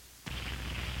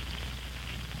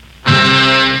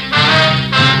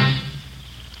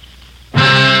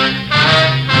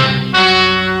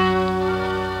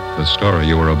The story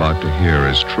you are about to hear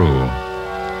is true.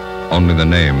 Only the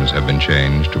names have been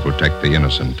changed to protect the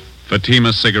innocent.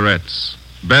 Fatima Cigarettes,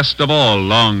 best of all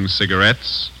long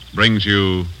cigarettes, brings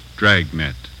you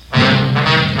Dragnet.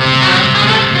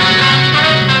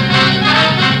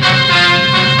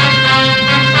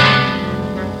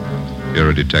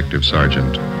 You're a detective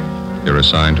sergeant. You're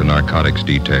assigned to narcotics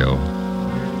detail.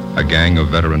 A gang of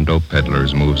veteran dope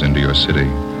peddlers moves into your city.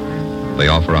 They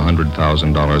offer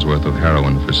 $100,000 worth of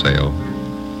heroin for sale.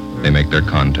 They make their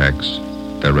contacts.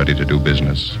 They're ready to do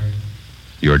business.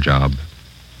 Your job,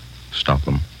 stop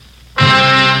them.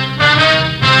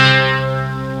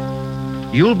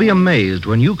 You'll be amazed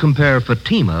when you compare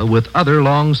Fatima with other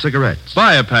long cigarettes.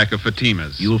 Buy a pack of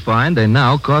Fatimas. You'll find they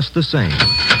now cost the same.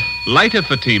 Light a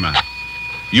Fatima.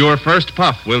 Your first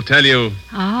puff will tell you...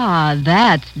 Ah,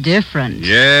 that's different.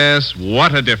 Yes,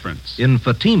 what a difference. In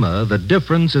Fatima, the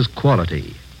difference is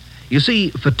quality. You see,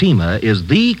 Fatima is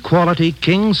the quality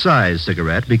king-size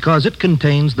cigarette because it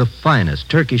contains the finest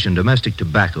Turkish and domestic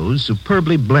tobaccos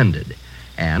superbly blended.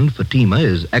 And Fatima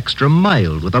is extra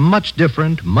mild with a much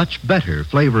different, much better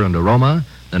flavor and aroma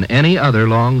than any other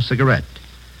long cigarette.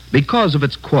 Because of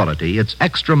its quality, its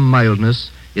extra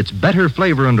mildness, its better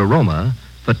flavor and aroma,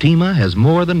 Fatima has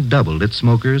more than doubled its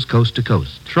smokers coast to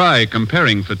coast. Try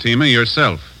comparing Fatima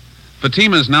yourself.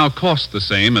 Fatimas now cost the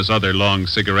same as other long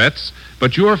cigarettes,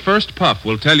 but your first puff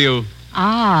will tell you...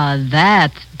 Ah,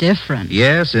 that's different.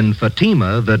 Yes, in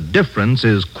Fatima, the difference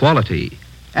is quality.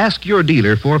 Ask your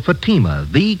dealer for Fatima,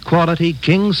 the quality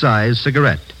king-size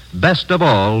cigarette. Best of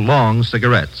all long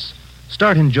cigarettes.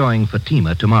 Start enjoying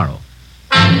Fatima tomorrow.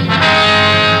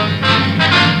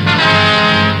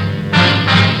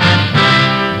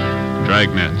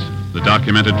 Dragnet, the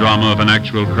documented drama of an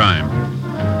actual crime.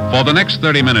 For the next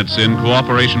 30 minutes, in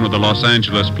cooperation with the Los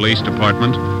Angeles Police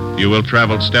Department, you will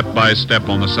travel step by step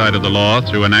on the side of the law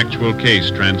through an actual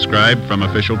case transcribed from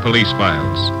official police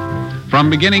files. From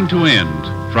beginning to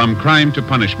end, from crime to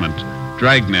punishment,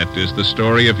 Dragnet is the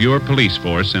story of your police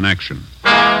force in action.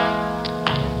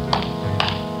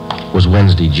 It was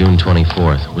Wednesday, June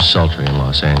 24th. It was sultry in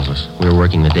Los Angeles. We were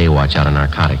working the day watch out on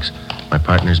narcotics. My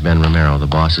partner's Ben Romero. The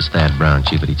boss is Thad Brown,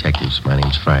 chief of detectives. My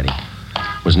name's Friday.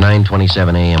 It was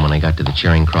 9:27 a.m. when I got to the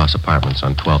Charing Cross Apartments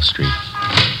on 12th Street.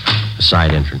 The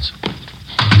side entrance.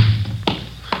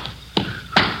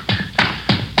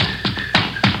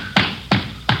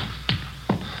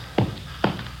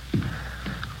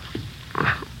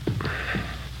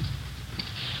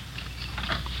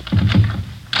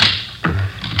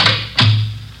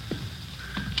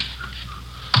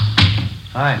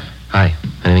 Hi. Hi.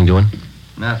 Anything doing?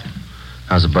 Nothing.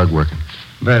 How's the bug working?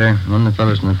 Better. One of the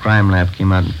fellows in the crime lab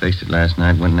came out and fixed it last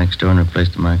night, went next door and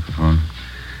replaced the microphone.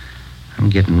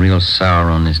 I'm getting real sour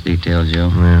on this detail,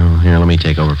 Joe. Well, here, let me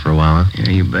take over for a while, huh?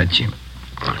 Here, you bet you.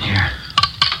 Here.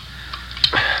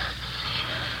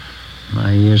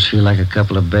 My ears feel like a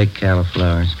couple of baked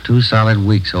cauliflowers. 2 solid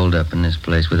weeks holed up in this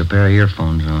place with a pair of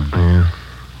earphones on. Yeah.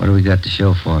 What do we got to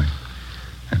show for it?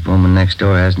 That woman next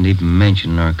door hasn't even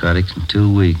mentioned narcotics in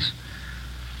 2 weeks.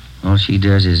 All she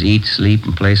does is eat, sleep,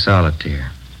 and play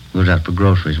solitaire. Goes out for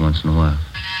groceries once in a while.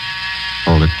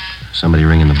 Hold it. Somebody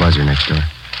ringing the buzzer next door.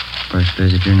 First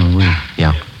visitor in a week.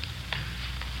 Yeah.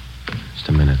 Just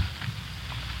a minute.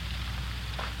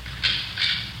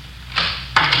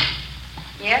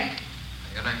 Yes?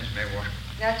 Your name is Maywater.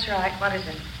 That's right. What is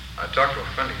it? I talked to a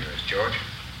friend of yours, George.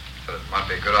 Thought it might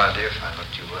be a good idea if I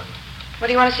looked you up. What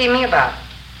do you want to see me about?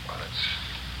 Well,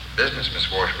 it's business,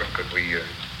 Miss Washburn. Could we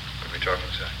talk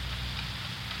inside?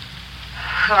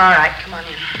 All right, come on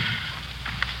in.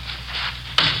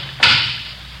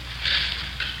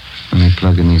 Let me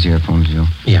plug in these earphones, Joe.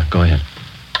 Yeah, go ahead.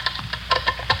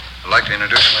 I'd like to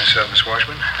introduce myself, Miss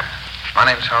Washburn. My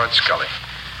name's Howard Scully.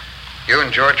 You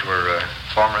and George were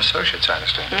former associates, I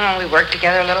understand. We worked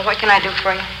together a little. What can I do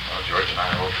for you? Well, George and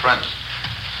I are old friends.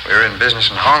 We were in business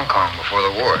in Hong Kong before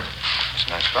the war. He's a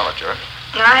nice fellow, George.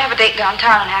 No, I have a date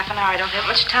downtown in half an hour. I don't have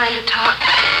much time to talk.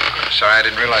 Sorry, I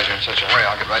didn't realize you were in such a hurry.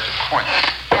 I'll get right to the point.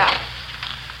 Yeah.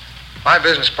 My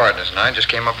business partners and I just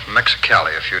came up from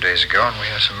Mexicali a few days ago, and we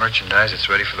have some merchandise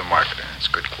that's ready for the market. It's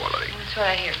good quality. That's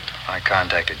what I hear. I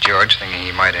contacted George, thinking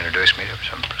he might introduce me to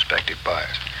some prospective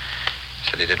buyers. He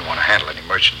said he didn't want to handle any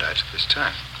merchandise at this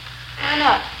time. Why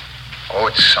not? Oh,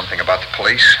 it's something about the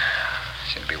police.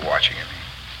 He seemed to be watching him.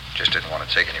 He just didn't want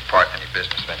to take any part in any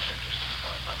business venture.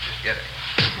 Just get it.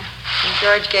 And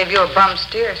George gave you a bum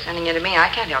steer sending you to me. I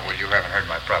can't help Well, it. you haven't heard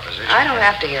my proposition. I don't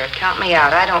have to hear it. Count me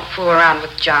out. I don't fool around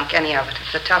with junk, any of it.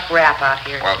 It's a tough rap out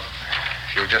here. Well,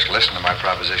 if you'll just listen to my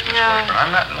proposition, Miss No.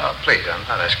 Washburn. No, please, I'm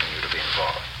not asking you to be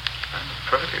involved.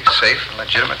 perfectly safe and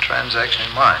legitimate transaction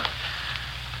in mind.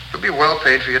 You'll be well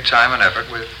paid for your time and effort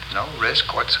with no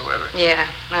risk whatsoever. Yeah,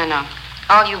 I know.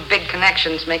 All you big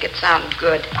connections make it sound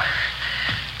good.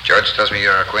 George tells me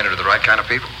you're acquainted with the right kind of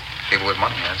people. People with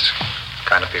money. That's the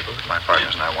kind of people that my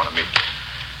partners and I want to meet.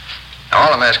 Now,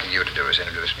 all I'm asking you to do is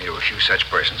introduce me to a few such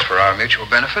persons for our mutual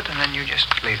benefit, and then you just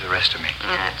leave the rest to me.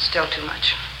 Yeah, it's still too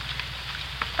much.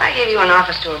 If I gave you an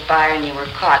office to a buyer and you were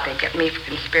caught, they'd get me for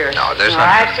conspiracy. No, there's not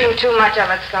I've gonna seen too much of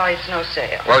it, Scully. It's no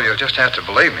sale. Well, you'll just have to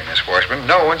believe me, Miss Washburn.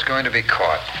 No one's going to be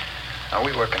caught. Now,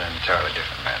 we work in an entirely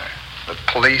different manner. The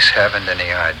police haven't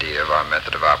any idea of our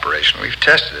method of operation. We've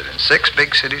tested it in 6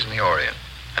 big cities in the Orient.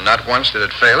 And not once did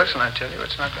it fail us, and I tell you,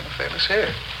 it's not going to fail us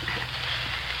here.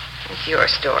 It's your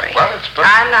story. Well, it's...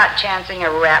 I'm not chancing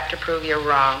a rap to prove you're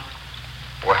wrong.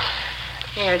 Well...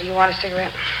 Here, do you want a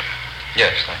cigarette?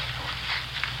 Yes, thank you.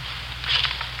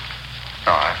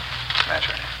 No, that's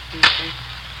right. Okay.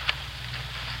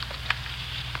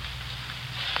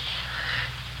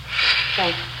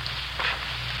 Thanks.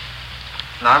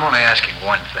 Now, I'm only asking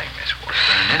one thing, Miss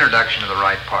Washburn. An introduction to the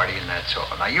right party, and that's all.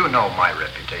 Now, you know my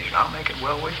reputation. I'll make it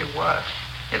well worth your while.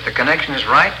 If the connection is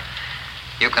right,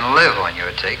 you can live on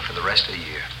your take for the rest of the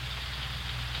year.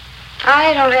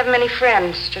 I don't have many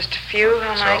friends. Just a few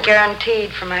whom I So?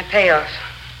 guaranteed for my payoff.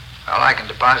 Well, I can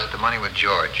deposit the money with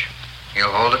George.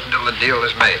 He'll hold it until the deal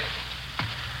is made.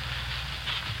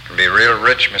 You can be real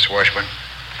rich, Miss Washburn.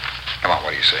 Come on,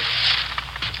 what do you say?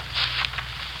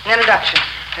 An introduction.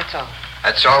 That's all.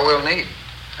 That's all we'll need.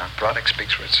 Our product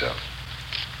speaks for itself.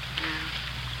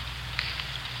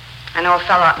 I know a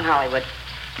fellow out in Hollywood.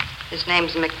 His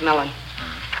name's McMillan.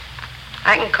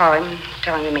 I can call him and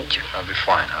tell him to meet you. That'll be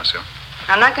fine. How so?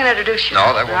 I'm not going to introduce you.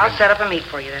 No, that won't I'll be- set up a meet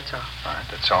for you, that's all. All right,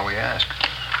 that's all we ask.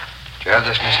 Do you have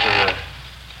this, Mr.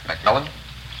 McMillan?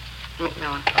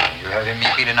 McMillan. You have him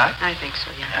meet me tonight? I think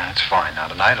so, yeah. Yeah, that's fine. Now,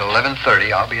 tonight at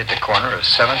 11:30, I'll be at the corner of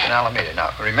 7th and Alameda.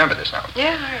 Now, remember this now.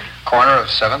 Yeah, all right. Corner of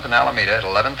 7th and Alameda at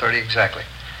 11:30 exactly.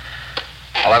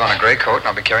 I'll have on a gray coat, and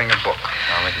I'll be carrying a book.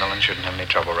 Now, McMillan shouldn't have any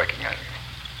trouble recognizing me.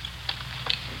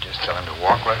 You just tell him to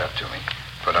walk right up to me,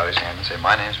 put out his hand, and say,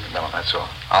 "My name's McMillan," that's all.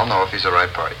 I'll know if he's the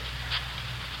right party.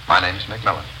 My name's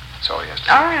McMillan. That's all he has to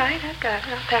say. All right, I've got it.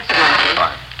 I'll pass it on to you.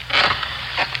 Fine.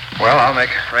 Well, I'll make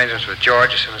arrangements with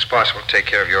George as soon as possible to take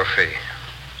care of your fee.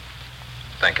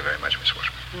 Thank you very much, Miss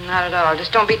Washburn. Not at all.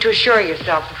 Just don't be too sure of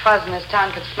yourself. The fuzz in this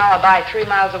town could smell a bye 3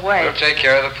 miles away. We'll take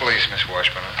care of the police, Miss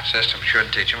Washburn. The system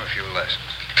should teach them a few lessons.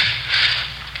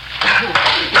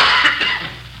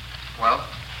 Well,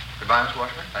 goodbye, Miss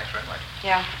Washburn. Thanks very much.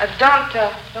 Yeah.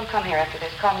 Don't come here after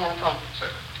this. Call me on the phone.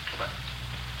 Certainly. Goodbye.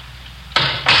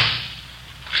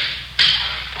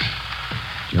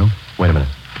 Joe, wait a minute.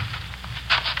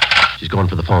 She's going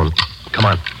for the phone. Come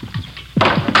on.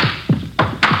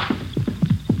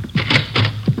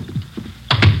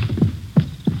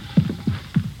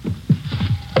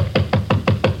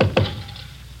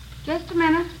 Just a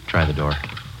minute. Try the door.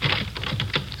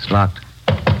 It's locked.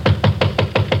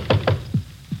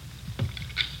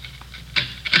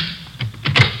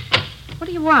 What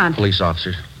do you want? Police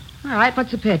officers. All right, what's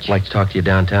the pitch? Like to talk to you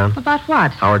downtown. About what?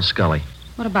 Howard Scully.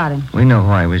 What about him? We know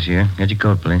why he was here. Get your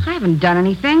coat, please. I haven't done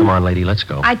anything. Come on, lady, let's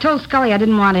go. I told Scully I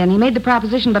didn't want in. He made the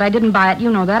proposition, but I didn't buy it. You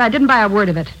know that. I didn't buy a word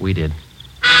of it. We did.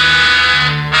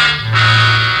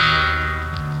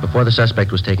 Before the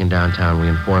suspect was taken downtown, we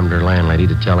informed her landlady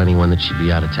to tell anyone that she'd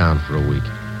be out of town for a week.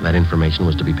 That information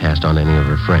was to be passed on to any of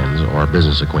her friends or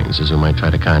business acquaintances who might try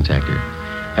to contact her.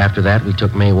 After that, we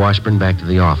took Mae Washburn back to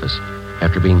the office.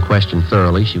 After being questioned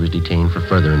thoroughly, she was detained for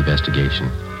further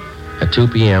investigation. At 2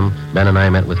 p.m., Ben and I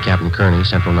met with Captain Kearney,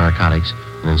 Central Narcotics,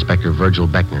 and Inspector Virgil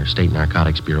Beckner, State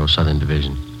Narcotics Bureau, Southern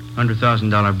Division.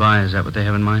 $100,000 buy, is that what they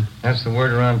have in mind? That's the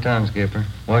word around town, Skipper.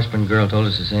 Washburn girl told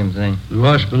us the same thing. The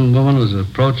Washburn woman was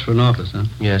approached for an office, huh?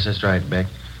 Yes, that's right, Beck.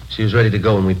 She was ready to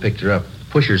go when we picked her up.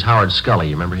 Pusher's Howard Scully,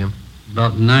 you remember him?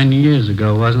 About 9 years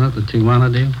ago, wasn't it, the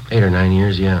Tijuana deal? 8 or 9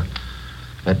 years, yeah.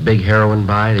 That big heroin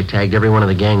buy, they tagged every one of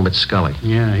the gang but Scully.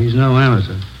 Yeah, he's no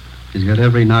amateur. He's got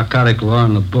every narcotic law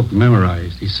in the book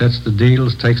memorized. He sets the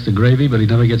deals, takes the gravy, but he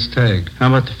never gets tagged. How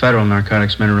about the federal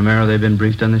narcotics men, Romero? They've been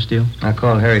briefed on this deal? I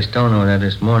called Harry Stone over there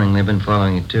this morning. They've been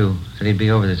following it, too. Said he'd be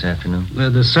over this afternoon.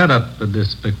 The setup of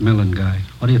this McMillan guy.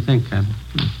 What do you think, Captain?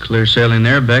 Clear sailing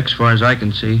there, Beck, as far as I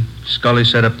can see. Scully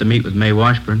set up to meet with Mae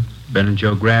Washburn. Ben and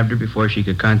Joe grabbed her before she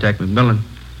could contact McMillan.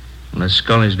 Unless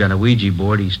Scully's got a Ouija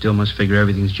board, he still must figure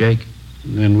everything's Jake.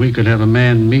 Then we could have a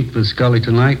man meet with Scully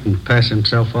tonight and pass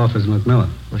himself off as McMillan.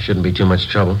 Well, shouldn't be too much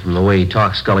trouble. From the way he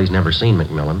talks, Scully's never seen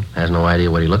McMillan. Has no idea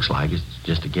what he looks like. It's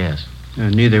just a guess.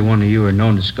 Neither one of you are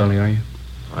known to Scully, are you?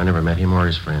 I never met him or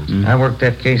his friends. I worked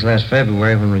that case last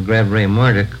February when we grabbed Ray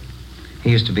Murdoch.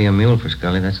 He used to be a mule for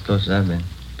Scully. That's as close as I've been.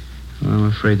 Well, I'm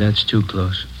afraid that's too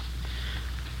close.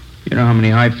 You know how many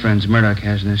hype friends Murdoch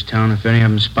has in this town. If any of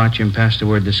them spot you and pass the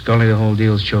word to Scully, the whole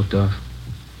deal's choked off.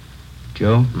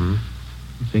 Joe? You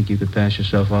think you could pass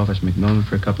yourself off as McMillan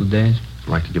for a couple of days? I'd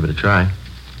like to give it a try.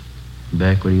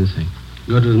 Beck, what do you think?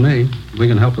 Good with me. We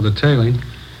can help with the tailing.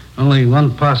 Only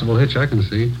one possible hitch I can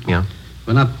see. Yeah?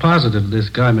 We're not positive this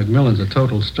guy McMillan's a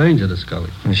total stranger to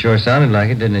Scully. It sure sounded like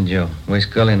it, didn't it, Joe? The way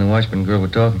Scully and the Washburn girl were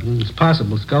talking. It's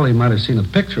possible Scully might have seen a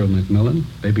picture of McMillan.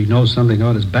 Maybe he knows something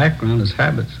about his background, his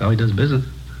habits, how he does business.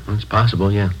 It's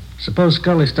possible, yeah. Suppose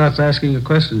Scully starts asking you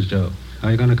questions, Joe. How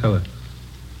are you going to cover?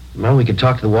 Well, we could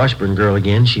talk to the Washburn girl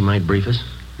again. She might brief us.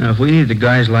 Now, if we need the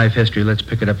guy's life history, let's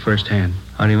pick it up firsthand.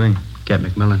 How do you mean? Get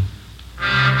McMillan.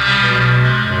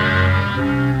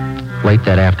 Late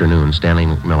that afternoon, Stanley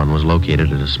McMillan was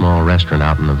located at a small restaurant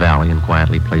out in the valley and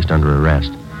quietly placed under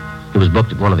arrest. He was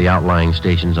booked at one of the outlying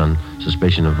stations on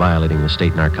suspicion of violating the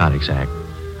State Narcotics Act.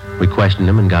 We questioned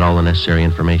him and got all the necessary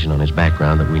information on his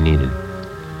background that we needed.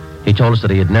 He told us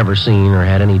that he had never seen or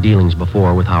had any dealings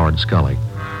before with Howard Scully.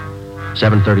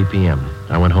 7:30 p.m.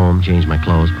 I went home, changed my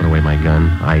clothes, put away my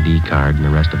gun, ID card, and the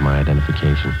rest of my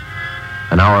identification.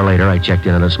 An hour later, I checked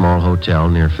in at a small hotel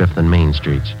near 5th and Main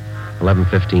Streets.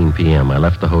 11:15 p.m., I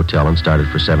left the hotel and started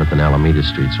for 7th and Alameda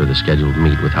Streets, where the scheduled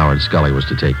meet with Howard Scully was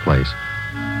to take place.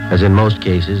 As in most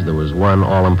cases, there was one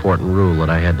all-important rule that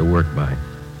I had to work by.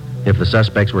 If the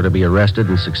suspects were to be arrested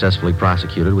and successfully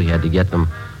prosecuted, we had to get them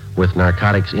with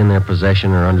narcotics in their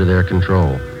possession or under their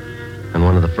control. And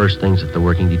one of the first things that the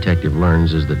working detective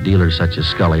learns is that dealers such as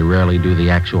Scully rarely do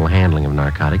the actual handling of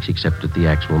narcotics except at the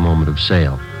actual moment of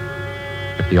sale.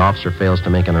 If the officer fails to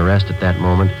make an arrest at that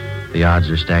moment, the odds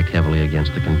are stacked heavily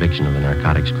against the conviction of the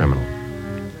narcotics criminal.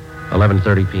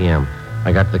 11:30 p.m.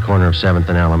 I got to the corner of 7th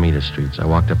and Alameda Streets. I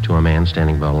walked up to a man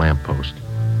standing by a lamppost.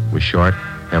 He was short,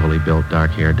 heavily built,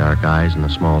 dark hair, dark eyes, and a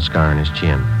small scar on his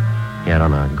chin. He had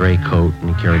on a gray coat,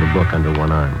 and he carried a book under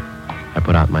one arm. I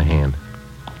put out my hand.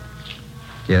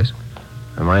 Yes?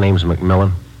 My name's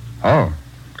McMillan. Oh,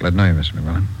 glad to know you, Mr.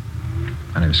 McMillan.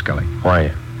 My name's Scully.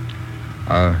 Why?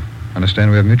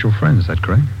 Understand we have mutual friends, is that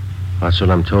correct? That's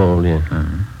what I'm told, yeah.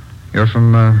 You're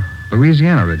from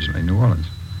Louisiana originally, New Orleans.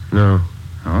 No.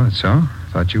 Oh, that's so?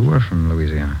 Thought you were from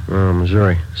Louisiana.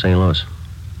 Missouri, St. Louis.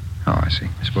 Oh, I see.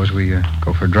 I suppose we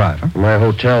go for a drive, huh? My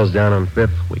hotel's down on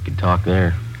 5th. We could talk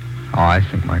there. Oh, I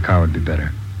think my car would be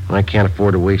better. I can't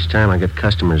afford to waste time. I got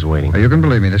customers waiting. Oh, you can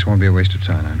believe me, this won't be a waste of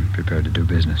time. I'm prepared to do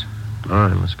business. All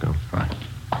right, let's go. Fine.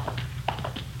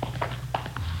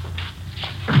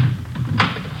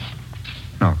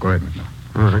 No, go ahead, McMillan.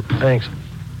 All right, thanks.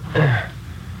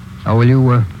 Oh, will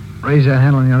you raise that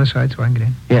handle on the other side so I can get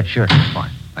in? Yeah, sure.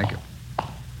 Fine. Thank you.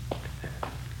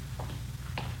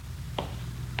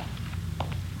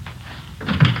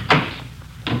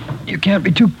 You can't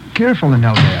be too careful in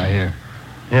L.A., I hear.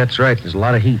 Yeah, that's right. There's a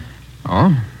lot of heat.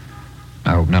 Oh?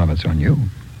 I hope none of it's on you.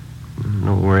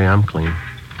 Don't worry, I'm clean.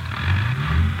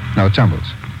 No tumbles.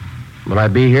 Would I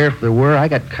be here if there were? I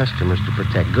got customers to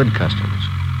protect. Good customers.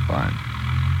 Fine.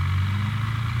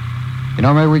 You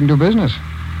know, maybe we can do business.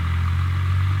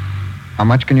 How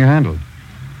much can you handle?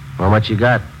 How much you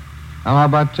got? Well, how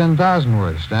about 10,000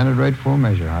 worth? Standard rate, full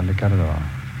measure. Hardly cut at all.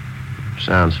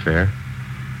 Sounds fair.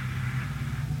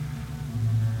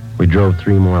 We drove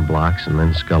 3 more blocks, and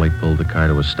then Scully pulled the car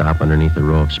to a stop underneath a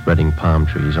row of spreading palm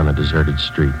trees on a deserted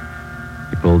street.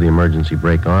 He pulled the emergency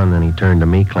brake on, then he turned to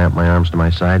me, clamped my arms to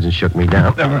my sides, and shook me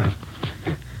down.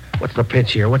 What's the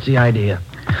pitch here? What's the idea?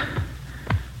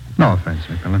 No offense,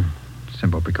 McMillan.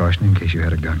 Simple precaution in case you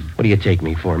had a gun. What do you take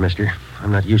me for, mister?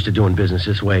 I'm not used to doing business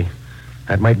this way.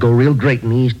 That might go real great in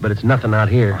the East, but it's nothing out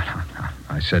here. Oh, no.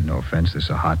 I said no offense. This is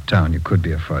a hot town. You could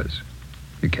be a fuzz.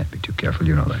 You can't be too careful.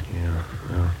 You know that. Yeah,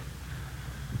 well,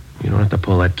 you don't have to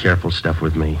pull that careful stuff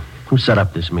with me. Who set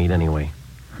up this meet, anyway?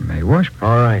 May Washburn.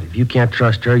 All right. If you can't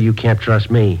trust her, you can't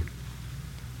trust me.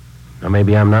 Now,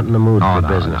 maybe I'm not in the mood for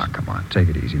business. No, come on. Take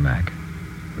it easy, Mac.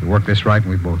 We work this right, and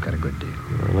we've both got a good deal.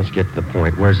 Well, let's get to the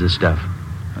point. Where's the stuff?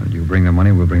 Well, you bring the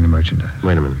money, we'll bring the merchandise.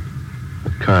 Wait a minute. The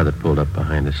car that pulled up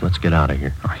behind us. Let's get out of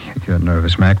here. Oh, you're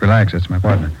nervous, Mac. Relax. That's my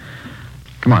partner.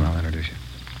 Come on, I'll introduce you.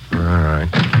 All right.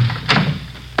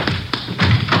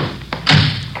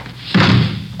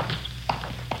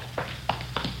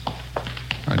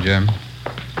 Oh, Jim.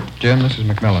 Jim, this is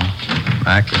McMillan.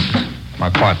 Mac, this is my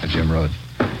partner, Jim Rhodes.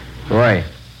 Who are you?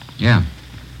 Yeah.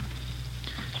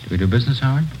 Do we do business,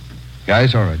 Howard?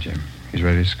 Guy's all right, Jim. He's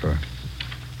ready to score.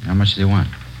 How much do they want?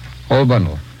 Whole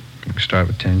bundle. We can start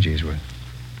with 10 G's worth.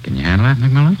 Can you handle that,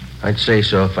 McMillan? I'd say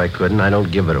so if I couldn't. I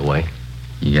don't give it away.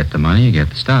 You get the money, you get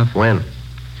the stuff. When?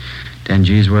 10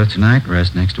 G's worth tonight,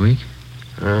 rest next week.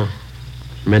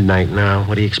 Midnight now.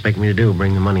 What do you expect me to do?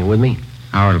 Bring the money with me?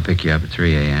 Howard will pick you up at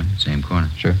 3 a.m., same corner.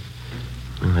 Sure.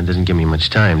 Well, that doesn't give me much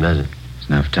time, does it? It's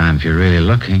enough time if you're really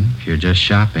looking. If you're just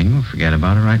shopping, we'll forget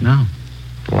about it right now.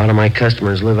 A lot of my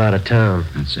customers live out of town.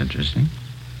 That's interesting.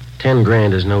 10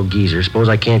 grand is no geezer. Suppose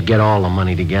I can't get all the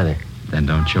money together. Then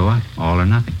don't show up. All or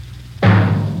nothing.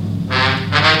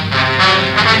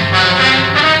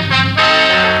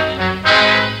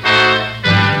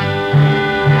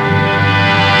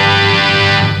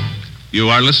 You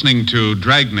are listening to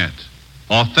Dragnet,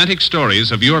 authentic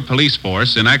stories of your police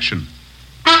force in action.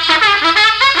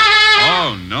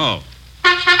 Oh, no.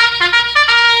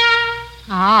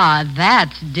 Ah,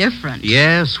 that's different.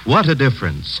 Yes, what a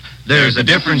difference. There's a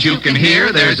difference you can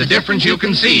hear, there's a difference you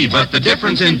can see, but the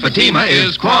difference in Fatima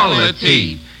is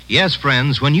quality. Yes,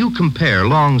 friends, when you compare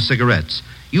long cigarettes,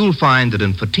 you'll find that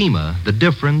in Fatima, the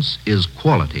difference is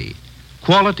quality.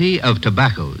 Quality of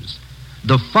tobaccos.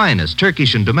 The finest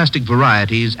Turkish and domestic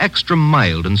varieties, extra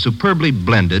mild and superbly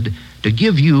blended to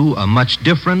give you a much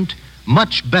different,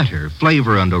 much better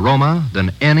flavor and aroma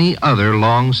than any other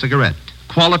long cigarette.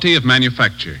 Quality of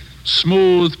manufacture.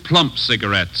 Smooth, plump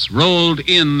cigarettes rolled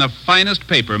in the finest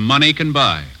paper money can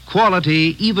buy.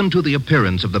 Quality even to the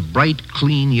appearance of the bright,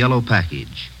 clean yellow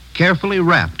package. Carefully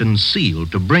wrapped and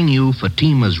sealed to bring you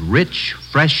Fatima's rich,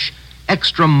 fresh,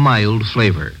 extra mild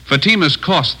flavor. Fatimas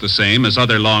cost the same as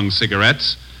other long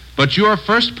cigarettes, but your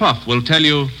first puff will tell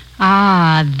you...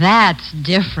 Ah, that's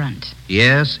different.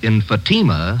 Yes, in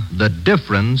Fatima, the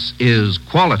difference is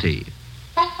quality.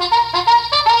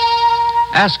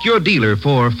 Ask your dealer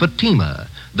for Fatima,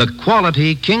 the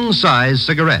quality king-size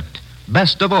cigarette.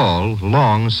 Best of all,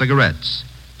 long cigarettes.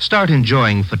 Start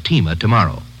enjoying Fatima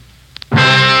tomorrow.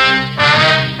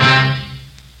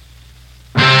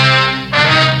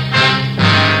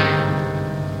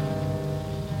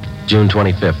 June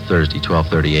 25th, Thursday,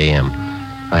 12:30 a.m.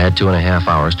 I had 2.5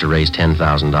 hours to raise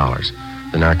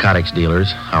 $10,000. The narcotics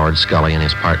dealers, Howard Scully and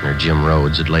his partner, Jim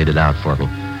Rhodes, had laid it out for me.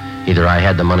 Either I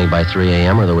had the money by 3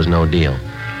 a.m. or there was no deal.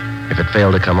 If it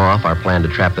failed to come off, our plan to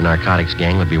trap the narcotics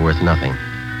gang would be worth nothing.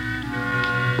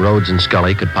 Rhodes and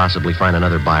Scully could possibly find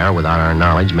another buyer without our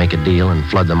knowledge, make a deal, and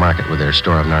flood the market with their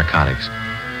store of narcotics.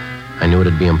 I knew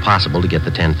it'd be impossible to get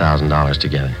the $10,000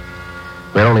 together.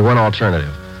 We had only one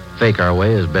alternative. Fake our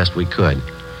way as best we could.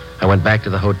 I went back to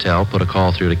the hotel, put a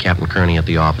call through to Captain Kearney at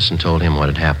the office, and told him what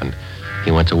had happened. He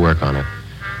went to work on it.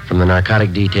 From the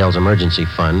Narcotic Details Emergency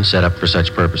Fund, set up for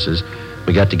such purposes,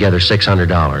 we got together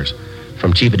 $600.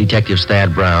 From Chief of Detectives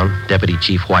Thad Brown, Deputy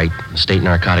Chief White, the State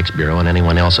Narcotics Bureau, and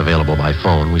anyone else available by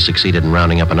phone, we succeeded in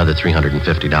rounding up another $350.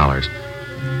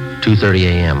 2:30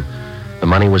 a.m. The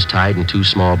money was tied in 2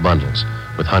 small bundles,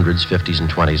 with hundreds, 50s, and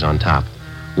 20s on top.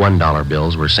 $1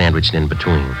 bills were sandwiched in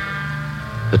between.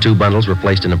 The 2 bundles were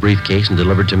placed in a briefcase and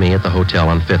delivered to me at the hotel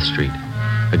on 5th Street.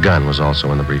 A gun was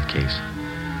also in the briefcase.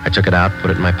 I took it out,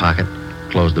 put it in my pocket,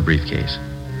 closed the briefcase.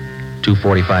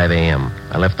 2:45 a.m.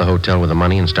 I left the hotel with the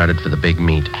money and started for the big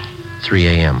meet. 3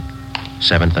 a.m.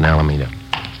 7th and Alameda.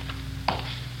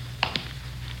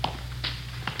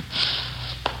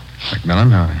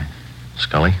 McMillan, how are you?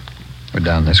 Scully? We're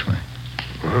down this way.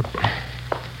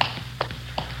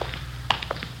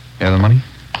 You have the money?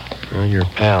 Well, your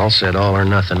pal said all or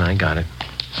nothing. I got it.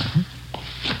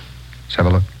 Let's have a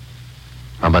look.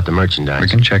 How about the merchandise? We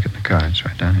can check it in the cards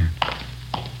right down here.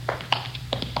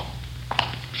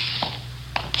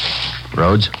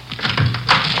 Rhodes?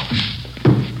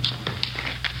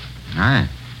 Hi.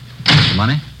 The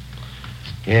money?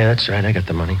 Yeah, that's right. I got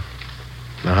the money.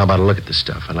 Now, how about a look at this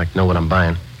stuff? I'd like to know what I'm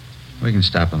buying. We can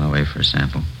stop on the way for a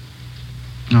sample.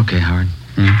 Okay, Howard.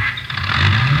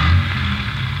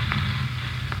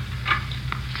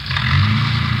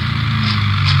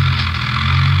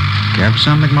 Care for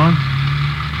some, McMullen?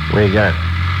 What do you got?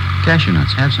 Cashew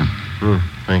nuts. Have some.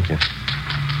 Thank you.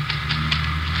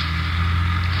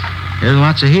 There's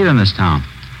lots of heat in this town.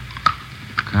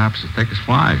 Cops as thick as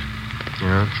flies.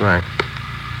 Yeah, that's right.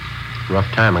 Rough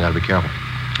time. I gotta be careful.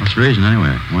 What's the reason,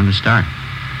 anyway? When to start?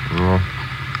 Well,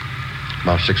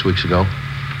 about 6 weeks ago,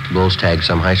 Bulls tagged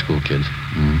some high school kids.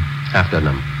 Half dozen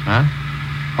of them. Huh?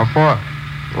 What for?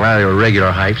 Well, they were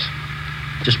regular hypes.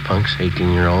 Just punks,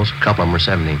 18-year-olds. A couple of them were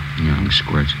 17. Young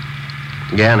squirts.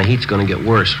 Yeah, and the heat's gonna get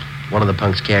worse. One of the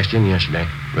punks cashed in yesterday.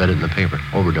 Read it in the paper.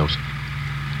 Overdose.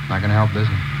 Not gonna help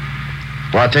business.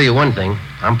 Well, I'll tell you one thing.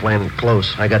 I'm playing it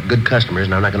close. I got good customers,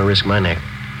 and I'm not gonna risk my neck.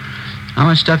 How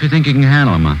much stuff you think you can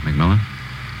handle a month, McMillan?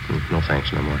 No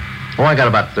thanks, no more. Oh, I got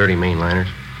about 30 mainliners.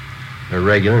 They're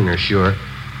regular and they're sure.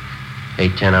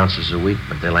 8-10 ounces a week,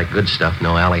 but they like good stuff,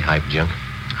 no alley hype junk.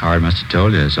 Howard must have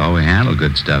told you it's all we handle,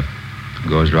 good stuff. If it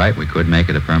goes right, we could make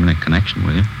it a permanent connection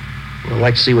with you. Well, I'd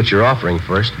like to see what you're offering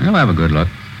first. We'll have a good look.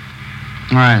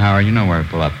 All right, Howard, you know where to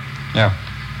pull up. Yeah.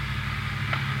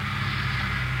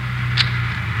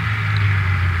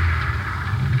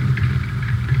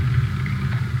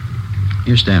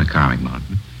 You stay in the car, McMullen.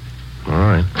 All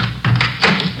right.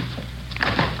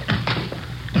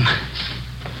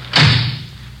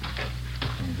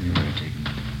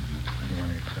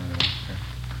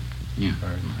 Yeah.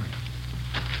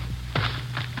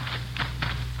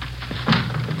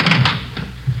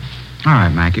 All right,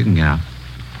 Mac, you can get out.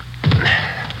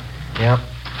 Yep.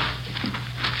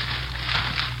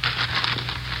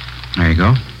 There you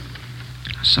go.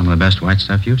 Some of the best white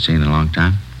stuff you've seen in a long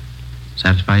time.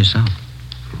 Satisfy yourself.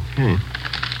 Okay.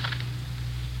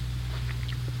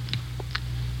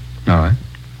 All right.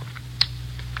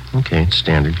 Okay, it's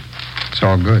standard. It's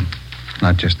all good.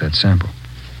 Not just that sample.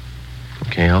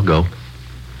 Okay, I'll go.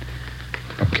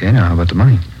 Okay, now how about the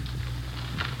money?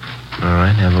 All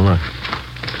right, have a look.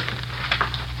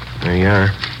 There you are.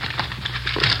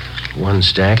 1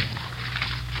 stack.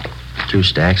 2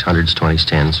 stacks, 100s, 20s,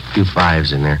 10s. A few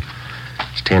 5s in there.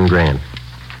 It's 10 grand.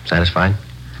 Satisfied?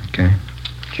 Okay.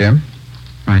 Jim?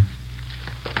 Right.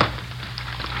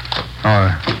 Oh,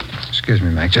 excuse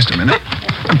me, Mac. Just a minute.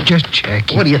 I'm just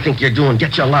checking. What do you think you're doing?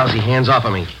 Get your lousy hands off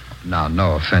of me. Now,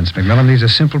 no offense, McMillan. These are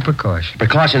simple precautions.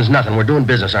 Precaution's nothing. We're doing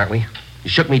business, aren't we? You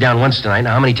shook me down once tonight.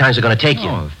 Now, how many times are going to take you?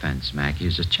 No offense, Mac. He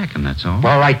was just checking, that's all.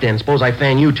 All right, then. Suppose I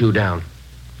fan you two down.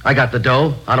 I got the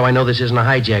dough. How do I know this isn't a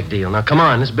hijack deal? Now, come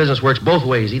on. This business works both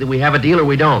ways. Either we have a deal or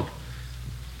we don't.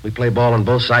 We play ball on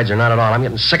both sides or not at all. I'm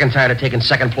getting sick and tired of taking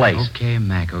second place. Okay,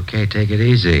 Mac, okay. Take it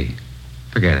easy.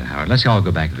 Forget it, Howard. Let's all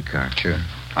go back to the car. Sure.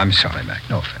 I'm sorry, Mac.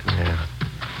 No offense. Yeah.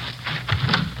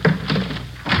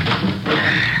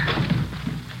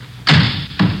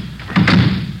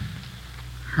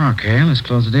 Okay, let's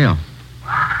close the deal.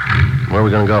 Where are we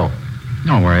going to go?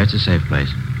 Don't worry, it's a safe place.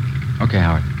 Okay,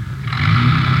 Howard.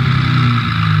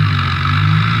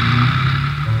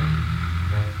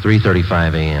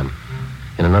 $3:35 a.m.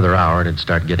 In another hour, it'd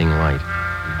start getting light.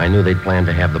 I knew they'd planned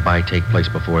to have the buy take place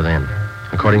before then.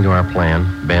 According to our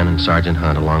plan, Ben and Sergeant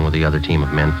Hunt, along with the other team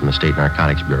of men from the State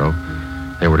Narcotics Bureau,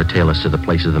 they were to tail us to the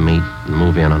place of the meet and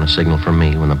move in on a signal from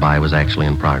me when the buy was actually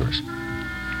in progress.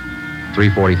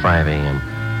 3:45 a.m.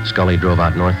 Scully drove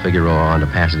out North Figueroa onto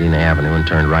Pasadena Avenue and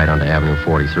turned right onto Avenue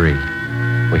 43.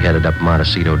 We headed up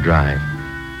Montecito Drive.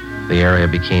 The area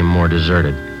became more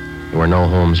deserted. There were no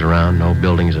homes around, no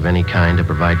buildings of any kind to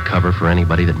provide cover for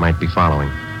anybody that might be following.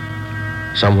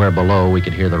 Somewhere below, we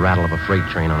could hear the rattle of a freight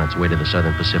train on its way to the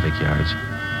Southern Pacific yards.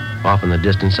 Off in the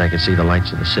distance, I could see the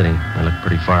lights of the city. They looked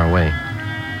pretty far away.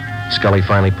 Scully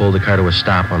finally pulled the car to a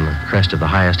stop on the crest of the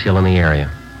highest hill in the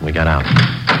area. We got out.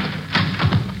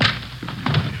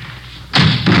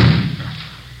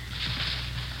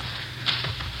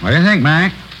 What do you think,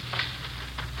 Mac?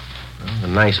 Well, a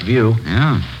nice view.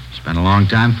 Yeah. Spent a long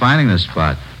time finding this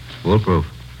spot. It's foolproof.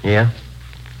 Yeah?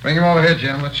 Bring him over here,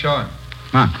 Jim. Let's show him.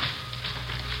 Come on.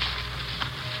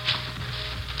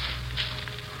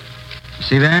 You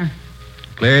see there?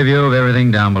 Clear view of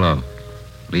everything down below.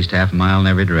 At least half a mile in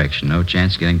every direction. No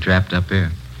chance of getting trapped up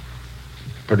here.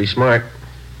 Pretty smart.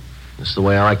 That's the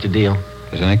way I like to deal.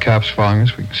 If there's any cops following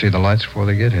us, we can see the lights before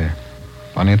they get here.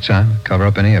 Plenty of time to cover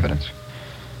up any evidence.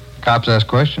 Cops ask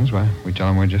questions, why, we tell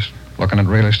them we're just looking at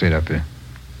real estate up here.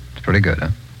 It's pretty good, huh?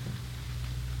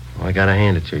 Well, I gotta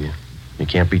hand it to you. You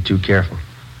can't be too careful.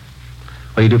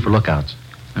 What do you do for lookouts?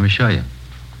 Let me show you.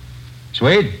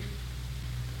 Swede?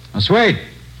 Oh, Swede.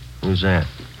 Who's that?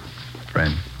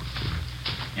 Friend.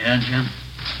 Yeah, Jim?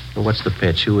 Well, what's the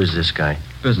pitch? Who is this guy?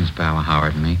 Business pal of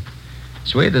Howard and me.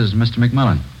 Swede, this is Mr.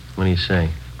 McMillan. What do you say?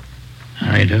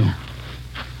 How do you do?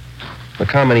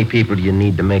 Look, how many people do you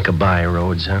need to make a buy,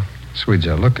 Rhodes, huh? Swede's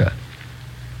our lookout.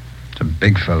 It's a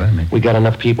big fella, isn't he? We got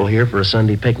enough people here for a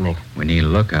Sunday picnic. We need a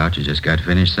lookout. You just got to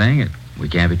finish saying it. We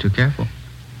can't be too careful.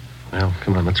 Well,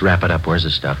 come on, let's wrap it up. Where's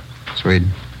the stuff? Swede,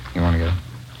 you want to get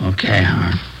it? Okay,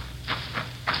 Howard.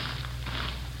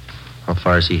 How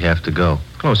far does he have to go?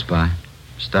 Close by.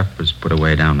 Stuff was put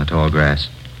away down in the tall grass.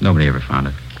 Nobody ever found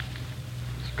it.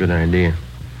 It's a good idea.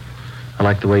 I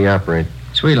like the way you operate.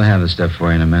 Swede will have the stuff for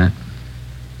you in a minute.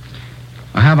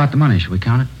 Well, how about the money? Should we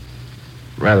count it?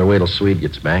 Rather wait till Swede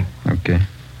gets back. Okay.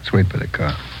 Let's wait for the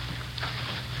car.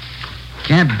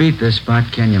 Can't beat this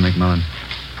spot, can you, McMillan?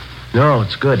 No,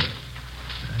 it's good.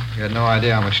 You had no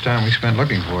idea how much time we spent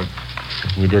looking for it.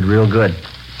 You did real good.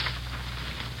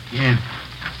 Yeah.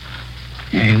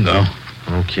 Here you go.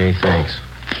 Okay, thanks.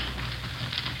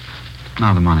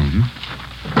 Now the money,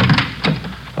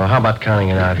 Well, how about counting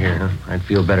it out here, huh? I'd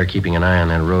feel better keeping an eye on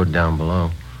that road down below.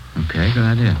 Okay, good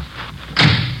idea.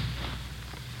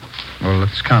 Well,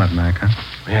 let's count it, Mac, huh?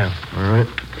 Yeah, all right.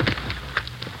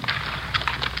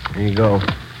 Here you go.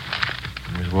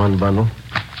 There's one bundle,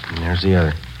 and there's the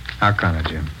other. I'll count it,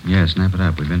 Jim. Yeah, snap it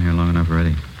up. We've been here long enough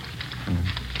already. 1,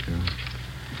 2,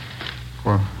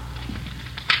 4.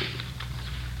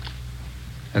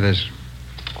 There's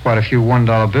quite a few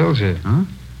 $1 bills here. Huh?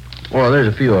 Well, there's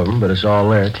a few of them, but it's all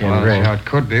there, 10 Well, grand. that's how it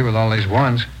could be with all these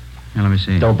ones. Here, let me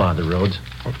see. Don't bother, Rhodes.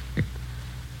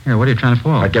 Here, what are you trying to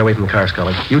pull? All right, get away from the car,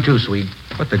 Scully. You too, Swede.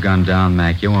 Put the gun down,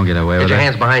 Mac. You won't get away Get with your it.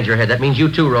 hands behind your head. That means you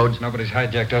too, Rhodes. Nobody's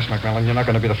hijacked us, McMillan. You're not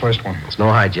going to be the first one. It's no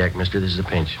hijack, mister. This is a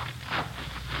pinch.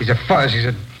 He's a fuzz. He's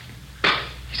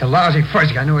a lousy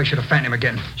fuzzy. I knew I should have found him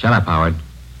again. Shut up, Howard.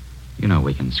 You know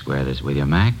we can square this with you,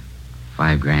 Mac.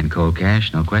 $5,000 cold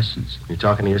cash, no questions. You're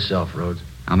talking to yourself, Rhodes.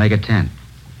 I'll make it 10.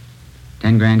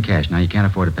 10 grand cash. Now, you can't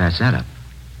afford to pass that up.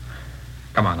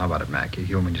 Come on, how about it, Mac? You're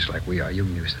human just like we are. You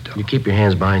can use the dough. You keep your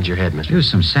hands behind your head, mister. Use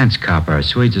some sense, copper.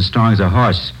 Swede's as strong as a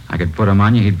horse. I could put him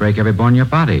on you, he'd break every bone in your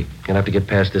body. Gonna have to get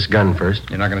past this gun first.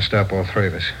 You're not going to stop all three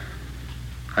of us.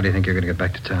 How do you think you're going to get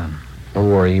back to town? Don't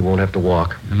worry, you won't have to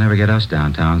walk. You'll never get us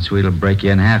downtown. Swede'll break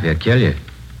you in half. He'll kill you.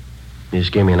 You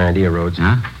just gave me an idea, Rhodes.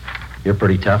 Huh? You're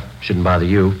pretty tough. Shouldn't bother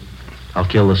you. I'll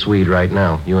kill the Swede right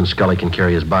now. You and Scully can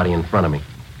carry his body in front of me.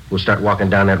 We'll start walking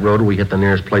down that road and we hit the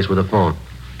nearest place with a phone.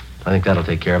 I think that'll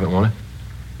take care of it, won't it?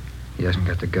 He hasn't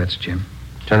got the guts, Jim.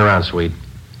 Turn around, Swede.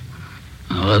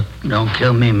 Oh, look, don't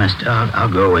kill me, mister.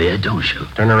 I'll go with you. Don't shoot.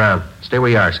 Turn around. Stay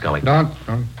where you are, Scully. Don't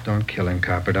kill him,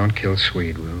 Copper. Don't kill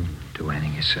Swede. We'll do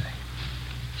anything you say.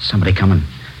 Somebody coming.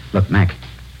 Look, Mac,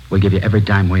 we'll give you every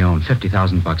dime we own.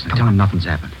 $50,000. Now tell him nothing's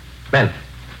happened. Ben,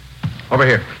 over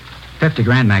here. 50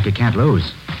 grand, Mac. You can't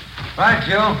lose. Right,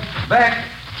 Joe. Back.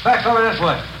 Back over this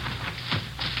way.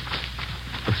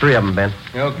 The three of them, Ben.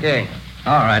 Okay.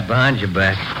 All right, behind your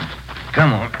back.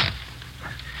 Come on.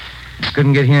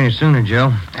 Couldn't get here any sooner, Joe.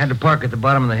 Had to park at the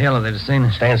bottom of the hill if they'd have seen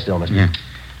us. Stand still, mister. Yeah.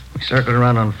 We circled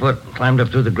around on foot and climbed up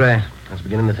through the grass. I was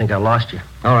beginning to think I lost you.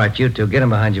 All right, you two. Get him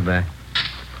behind your back.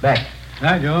 Back.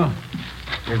 Hi, Joe.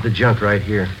 Here's the junk right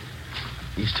here.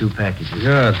 These 2 packages.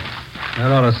 Good.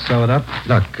 That ought to sew it up.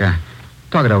 Look,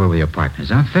 talk it over with your partners,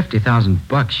 huh?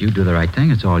 $50,000. You do the right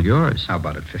thing. It's all yours. How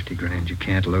about it? 50 grand. You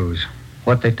can't lose.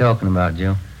 What they talking about,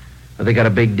 Joe? Well, they got a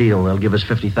big deal. They'll give us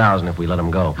 $50,000 if we let them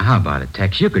go. How about it,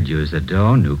 Tex? You could use the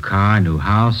dough, new car, new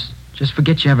house. Just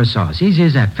forget you ever saw us. Easy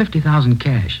as that. 50,000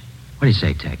 cash. What do you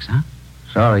say, Tex, huh?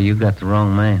 Sorry, you got the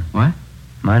wrong man. What?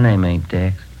 My name ain't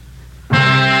Tex.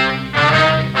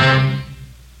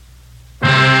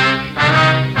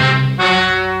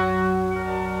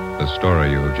 The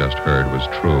story you have just heard was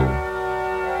true.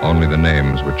 Only the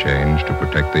names were changed to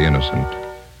protect the innocent.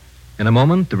 In a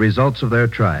moment, the results of their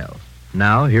trial.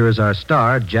 Now, here is our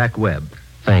star, Jack Webb.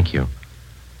 Thank you.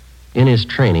 In his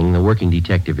training, the working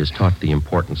detective is taught the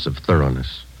importance of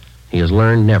thoroughness. He has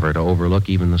learned never to overlook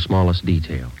even the smallest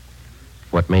detail.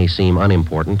 What may seem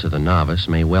unimportant to the novice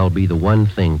may well be the one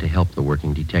thing to help the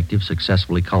working detective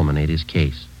successfully culminate his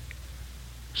case.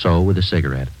 So, with a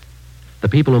cigarette. The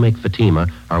people who make Fatima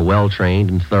are well-trained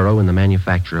and thorough in the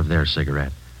manufacture of their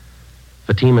cigarette.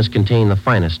 Fatimas contain the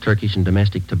finest Turkish and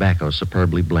domestic tobacco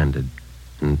superbly blended.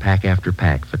 And pack after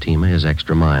pack, Fatima is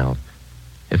extra mild.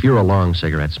 If you're a long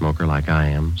cigarette smoker like I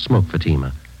am, smoke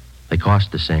Fatima. They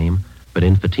cost the same, but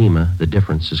in Fatima, the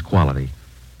difference is quality.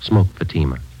 Smoke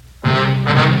Fatima.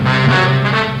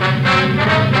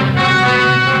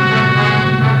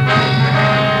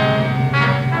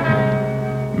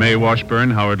 May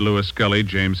Washburn, Howard Lewis Scully,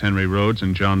 James Henry Rhodes,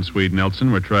 and John Swede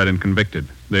Nelson were tried and convicted.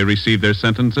 They received their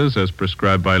sentences as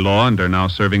prescribed by law and are now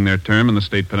serving their term in the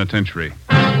state penitentiary.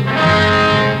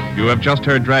 You have just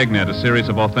heard Dragnet, a series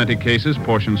of authentic cases,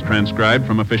 portions transcribed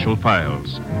from official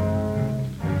files.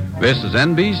 This is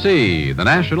NBC, the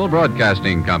National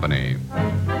Broadcasting Company.